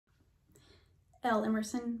Elle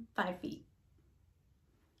Emerson, 5 feet.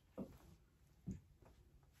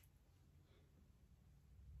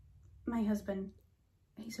 My husband,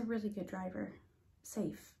 he's a really good driver.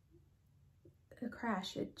 Safe. The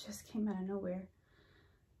crash, it just came out of nowhere.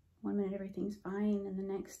 One minute everything's fine, and the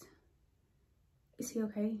next... Is he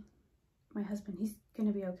okay? My husband, he's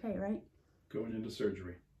gonna be okay, right? Going into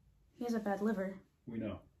surgery. He has a bad liver. We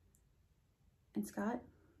know. And Scott,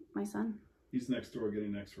 my son? He's next door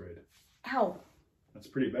getting x-rayed. Ow! That's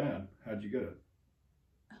pretty bad. How'd you get it?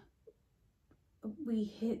 We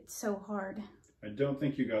hit so hard. I don't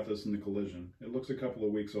think you got this in the collision. It looks a couple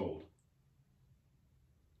of weeks old.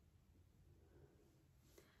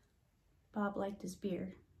 Bob liked his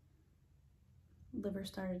beer. Liver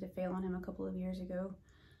started to fail on him a couple of years ago.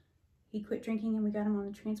 He quit drinking and we got him on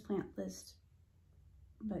the transplant list.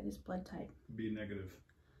 But his blood type... B negative.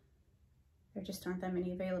 There just aren't that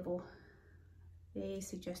many available. They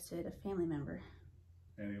suggested a family member.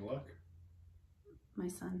 Any luck? My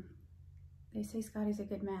son. They say Scotty's a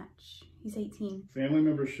good match. He's 18. Family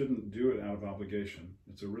members shouldn't do it out of obligation.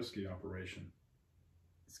 It's a risky operation.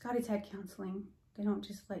 Scotty's had counseling. They don't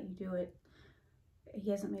just let you do it.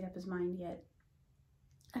 He hasn't made up his mind yet.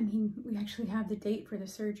 I mean, we actually have the date for the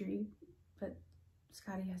surgery, but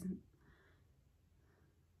Scotty hasn't.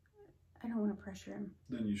 I don't want to pressure him.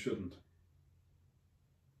 Then you shouldn't.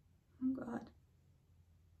 Oh, God.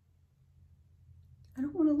 I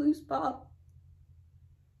don't want to lose Bob.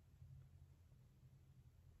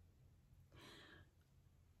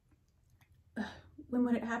 When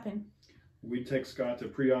would it happen? We'd take Scott to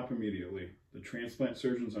pre-op immediately. The transplant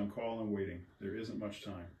surgeon's on call and waiting. There isn't much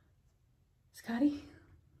time. Scotty?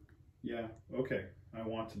 Yeah, okay. I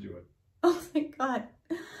want to do it. Oh, thank God.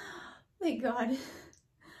 Thank God.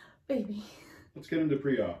 Baby. Let's get him to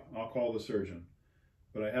pre-op. I'll call the surgeon.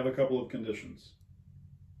 But I have a couple of conditions.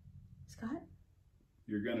 Scott?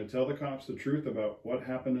 You're going to tell the cops the truth about what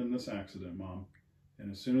happened in this accident, Mom.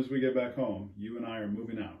 And as soon as we get back home, you and I are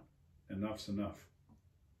moving out. Enough's enough.